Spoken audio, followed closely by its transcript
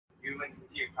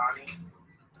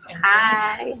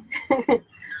Hi.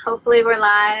 Hopefully we're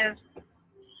live.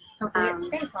 Hopefully it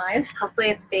stays live. Hopefully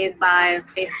it stays live.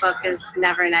 Facebook is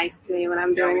never nice to me when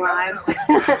I'm doing lives.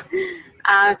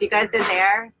 If you guys are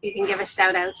there, you can give a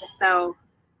shout out just so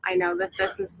I know that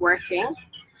this is working.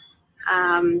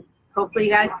 Hopefully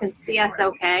you guys can see us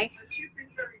okay.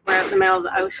 We're in the middle of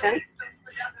the ocean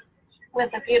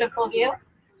with a beautiful view.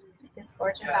 It's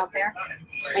gorgeous out there.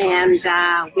 And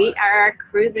we are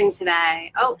cruising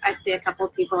today. Oh, I see a couple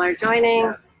of people are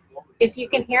joining. If you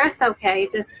can hear us okay,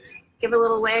 just give a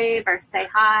little wave or say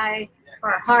hi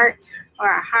or a heart or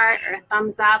a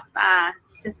thumbs up,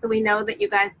 just so we know that you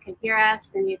guys can hear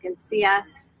us and you can see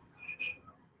us.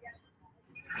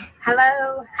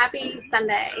 Hello, happy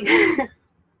Sunday.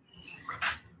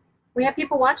 We have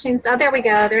people watching. So there we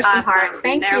go. There's some hearts.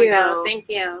 Thank you. We go. Thank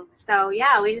you. So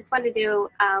yeah, we just wanted to do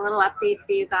a little update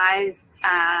for you guys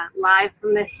live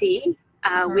from the sea.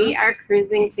 We are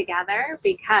cruising together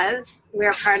because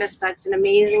we're part of such an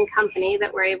amazing company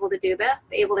that we're able to do this,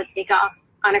 able to take off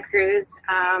on a cruise.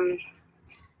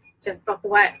 Just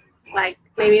what, like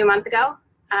maybe a month ago,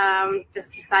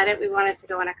 just decided we wanted to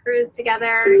go on a cruise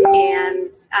together.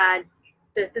 And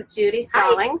this is Judy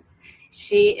Stallings. Hi.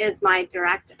 She is my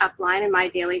direct upline and my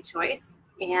daily choice.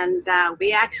 And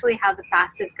we actually have the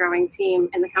fastest growing team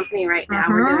in the company right now.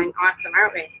 We're doing awesome,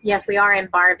 aren't we? Yes, we are,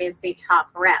 and Barb is the top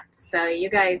rep. So you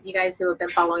guys who have been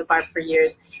following Barb for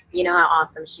years, you know how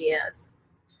awesome she is.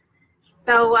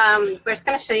 So we're just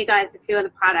going to show you guys a few of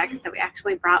the products that we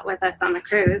actually brought with us on the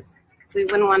cruise, because we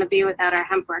wouldn't want to be without our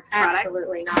HempWorx products.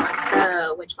 Absolutely not.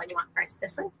 So which one you want first?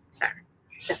 This one? Sure.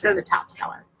 This is the top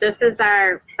seller. This is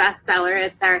our best seller.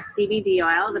 It's our CBD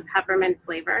oil, the peppermint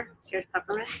flavor. Here's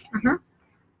peppermint.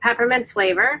 Peppermint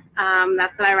flavor.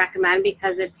 That's what I recommend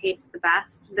because it tastes the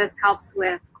best. This helps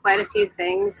with quite a few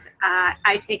things.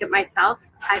 I take it myself.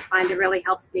 I find it really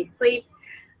helps me sleep.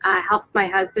 Helps my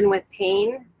husband with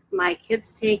pain. My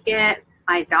kids take it.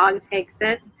 My dog takes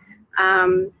it.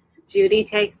 Judy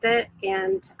takes it.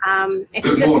 And it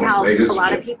can just help a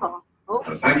lot of people. Oh,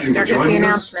 thank you for joining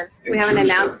us. We have an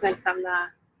announcement from the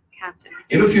captain.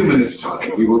 In a few minutes'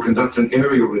 time, we will conduct an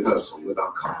aerial rehearsal with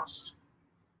our cast.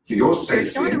 For your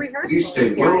safety, please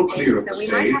stay well clear of the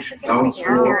stage, down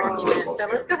floor, and so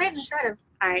let's go ahead and try to.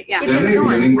 All right, yeah. There may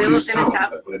be an increased finish sound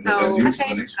up. level in So, the venue for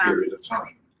the next period of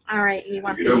time. All right, you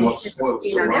want if you don't want to spoil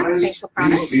the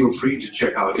surprise, please feel free to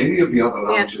check out any of the other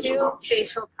lounges. We have 2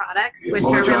 facial products, which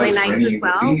are really nice as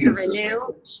well, the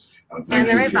Renew and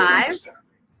the Revive.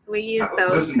 So we use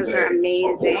those because they're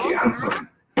amazing.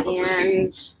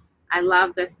 And I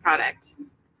love this product.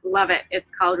 Love it.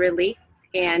 It's called Relief,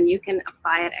 and you can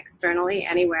apply it externally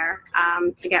anywhere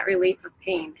to get relief of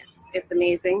pain. It's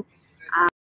amazing.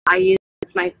 I use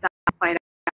this myself quite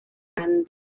often and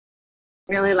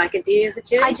really like it. Do you use it,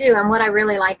 Judy? I do, and what I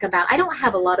really like about I don't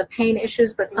have a lot of pain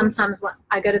issues, but sometimes when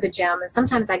I go to the gym and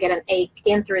sometimes I get an ache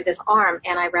in through this arm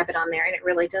and I rub it on there and it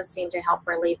really does seem to help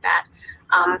relieve that.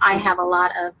 Awesome. I have a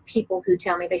lot of people who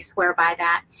tell me they swear by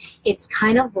that. It's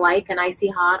kind of like an icy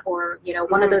hot or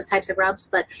one of those types of rubs,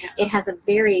 but it has a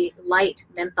very light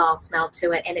menthol smell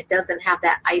to it and it doesn't have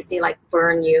that icy like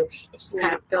burn you. It just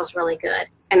kind of feels really good.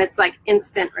 And it's like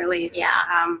instant relief. Yeah.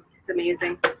 It's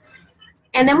amazing.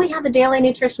 And then we have the daily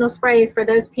nutritional sprays for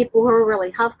those people who are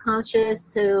really health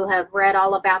conscious, who have read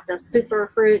all about the super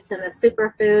fruits and the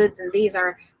superfoods, and these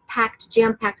are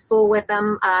jam-packed full with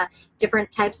them, different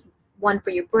types, one for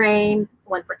your brain,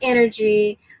 one for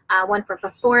energy, one for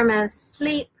performance,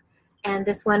 sleep, and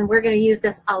this one, we're going to use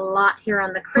this a lot here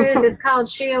on the cruise. It's called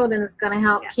Shield, and it's going to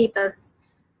help keep us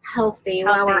healthy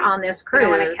while we're on this cruise. We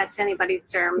don't want to catch anybody's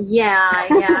germs. Yeah,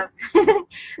 yes.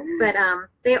 But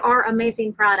they are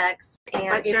amazing products. And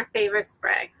what's your favorite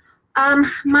spray?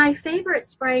 My favorite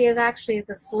spray is actually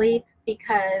the Sleep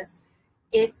because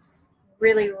it's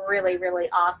really, really, really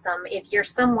awesome. If you're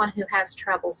someone who has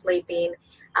trouble sleeping,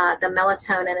 the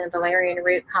melatonin and valerian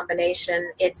root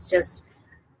combination, it's just,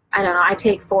 I don't know, I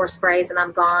take 4 sprays and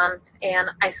I'm gone and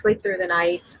I sleep through the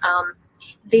night.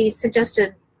 The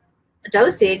suggested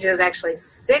dosage is actually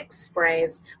 6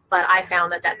 sprays, but I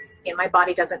found that my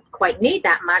body doesn't quite need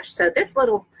that much. So this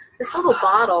little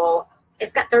bottle,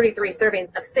 it's got 33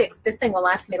 servings of 6. This thing will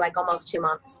last me like almost 2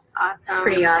 months. Awesome. It's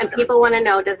pretty awesome. And people want to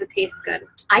know, does it taste good?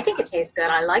 I think it tastes good.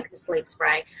 I like the Sleep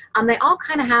spray. They all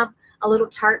kind of have a little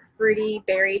tart, fruity,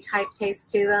 berry type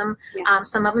taste to them. Yeah.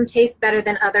 Some of them taste better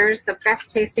than others. The best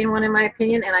tasting one, in my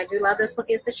opinion, and I do love this one,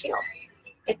 is the Shield.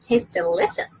 It tastes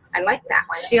delicious. I like that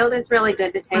one. Shield is really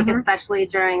good to take, especially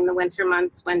during the winter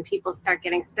months when people start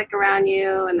getting sick around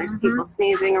you and there's people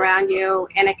sneezing around you,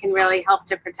 and it can really help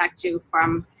to protect you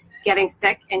from getting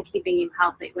sick and keeping you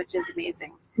healthy, which is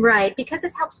amazing. Right, because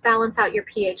it helps balance out your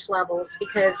pH levels,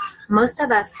 because most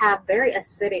of us have very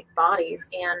acidic bodies,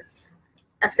 and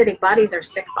acidic bodies are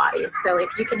sick bodies. So if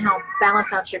you can help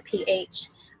balance out your pH,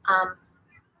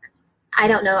 I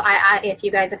don't know if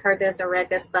you guys have heard this or read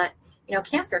this, but you know,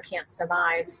 cancer can't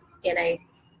survive in a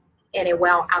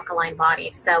well alkaline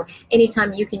body. So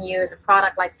anytime you can use a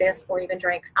product like this, or even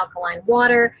drink alkaline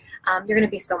water, you're going to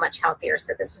be so much healthier.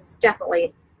 So this is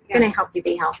definitely going to help you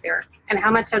be healthier. And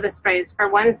how much are the sprays? For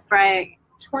one spray,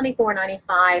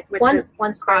 $24.95.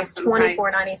 One spray is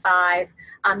 $24.95.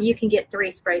 You can get 3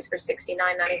 sprays for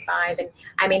 $69.95. And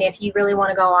I mean, if you really want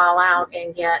to go all out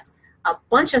and get a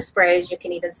bunch of sprays, you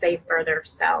can even save further.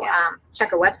 So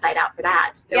check our website out for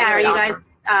that. They're really awesome.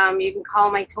 Guys, you can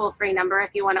call my toll-free number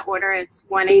if you want to order. It's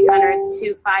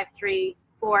 1-800-253-4201.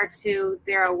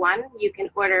 You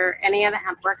can order any of the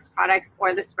HempWorx products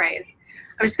or the sprays.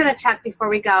 I'm just going to check before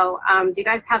we go. Do you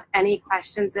guys have any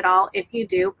questions at all? If you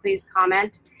do, please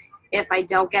comment. If I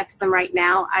don't get to them right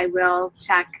now, I will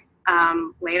check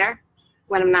later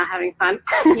when I'm not having fun.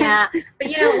 Yeah, but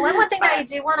you know, one thing I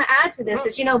do want to add to this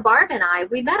is, you know, Barb and I,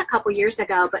 we met a couple years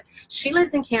ago, but she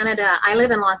lives in Canada, I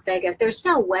live in Las Vegas. There's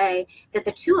no way that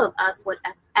the two of us would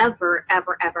have ever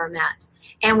met.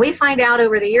 And we find out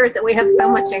over the years that we have so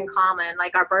much in common.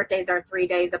 Like, our birthdays are 3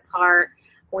 days apart.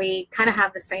 We kind of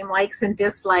have the same likes and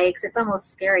dislikes. It's almost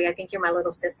scary. I think you're my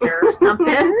little sister or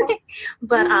something.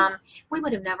 But we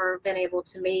would have never been able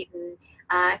to meet and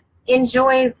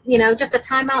enjoy, you know, just a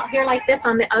time out here like this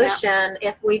on the ocean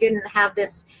if we didn't have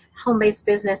this home-based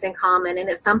business in common. And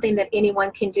it's something that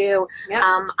anyone can do.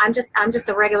 I'm just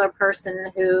a regular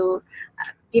person who,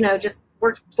 you know, just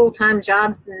worked full-time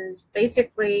jobs and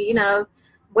basically, you know,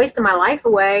 wasted my life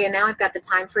away, and now I've got the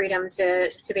time freedom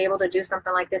to be able to do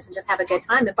something like this and just have a good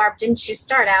time. And Barb, didn't you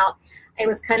start out, it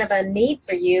was kind of a need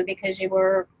for you because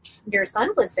your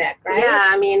son was sick, right? Yeah,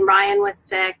 I mean, Ryan was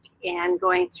sick and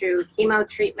going through chemo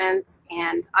treatments,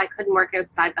 and I couldn't work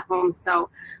outside the home, so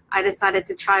I decided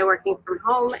to try working from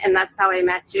home, and that's how I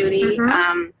met Judy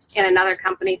in another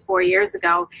company 4 years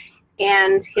ago.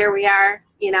 And here we are,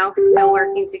 you know, still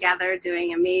working together,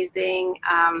 doing amazing,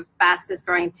 fastest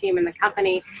growing team in the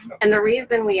company. And the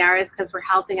reason we are is because we're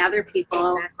helping other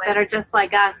people that are just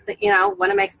like us, that, you know, want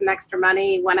to make some extra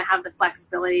money, want to have the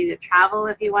flexibility to travel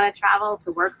if you want to travel,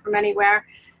 to work from anywhere.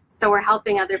 So we're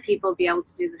helping other people be able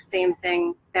to do the same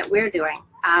thing that we're doing.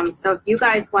 So if you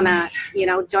guys want to, you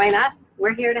know, join us,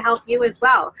 we're here to help you as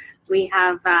well. We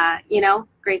have, you know,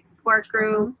 great support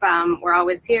group. We're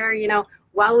always here, you know.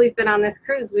 While we've been on this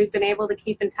cruise, we've been able to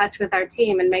keep in touch with our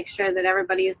team and make sure that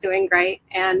everybody is doing great.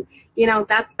 And, you know,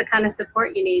 that's the kind of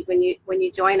support you need when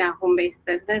you join a home-based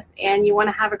business and you want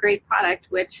to have a great product,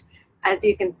 which, as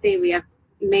you can see, we have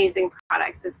amazing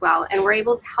products as well. And we're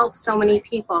able to help so many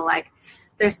people. Like,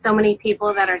 there's so many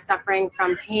people that are suffering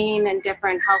from pain and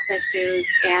different health issues,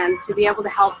 and to be able to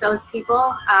help those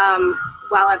people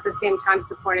while at the same time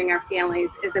supporting our families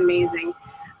is amazing.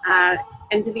 And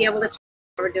to be able to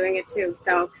we're doing it too,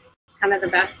 so it's kind of the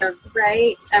best of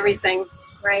everything.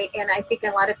 Right. And I think a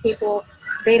lot of people,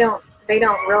 they don't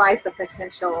realize the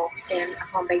potential in a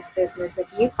home-based business. If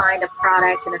you find a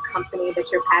product and a company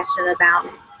that you're passionate about,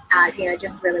 you know,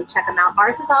 just really check them out.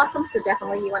 Ours is awesome, so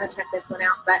definitely you want to check this one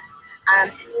out. But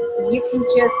you can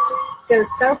just go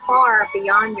so far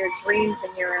beyond your dreams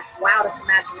and your wildest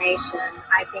imagination.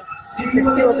 I think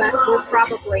the two of us will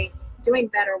probably doing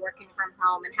better working from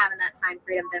home and having that time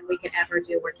freedom than we could ever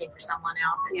do working for someone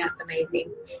else. It's just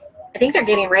amazing. I think they're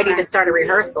getting ready to start a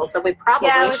rehearsal, so we probably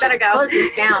should close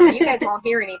this down. You guys won't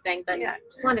hear anything, but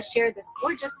just want to share this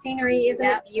gorgeous scenery. Isn't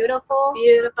it beautiful?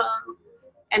 Beautiful.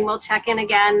 And we'll check in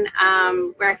again.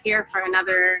 We're here for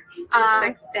another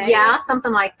 6 days. Yeah,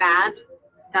 something like that.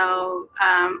 So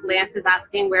Lance is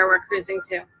asking where we're cruising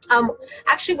to.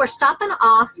 Actually, we're stopping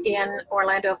off in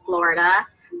Orlando, Florida.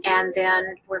 And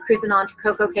then we're cruising on to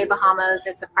Coco Cay, Bahamas.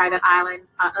 It's a private island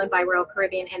owned by Royal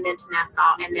Caribbean, and then to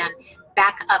Nassau, and then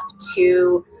back up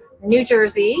to New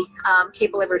Jersey.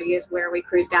 Cape Liberty is where we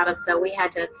cruised out of. So we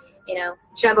had to, you know,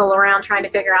 juggle around trying to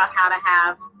figure out how to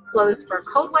have clothes for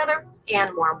cold weather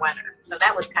and warm weather. So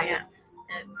that was kind of,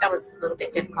 that was a little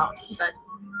bit difficult. But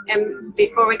and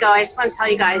before we go, I just want to tell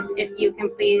you guys, if you can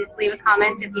please leave a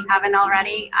comment if you haven't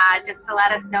already, just to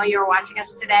let us know you're watching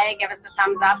us today. Give us a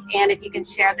thumbs up, and if you can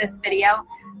share this video,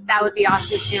 that would be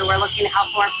awesome too. We're looking to help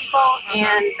more people,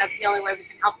 and that's the only way we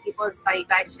can help people is by you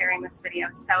guys sharing this video.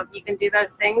 So if you can do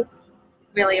those things,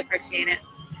 really appreciate it.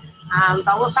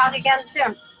 But we'll talk again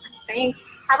soon. Thanks.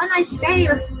 Have a nice day. It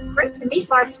was great to meet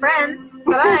Barb's friends.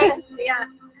 Bye. See ya.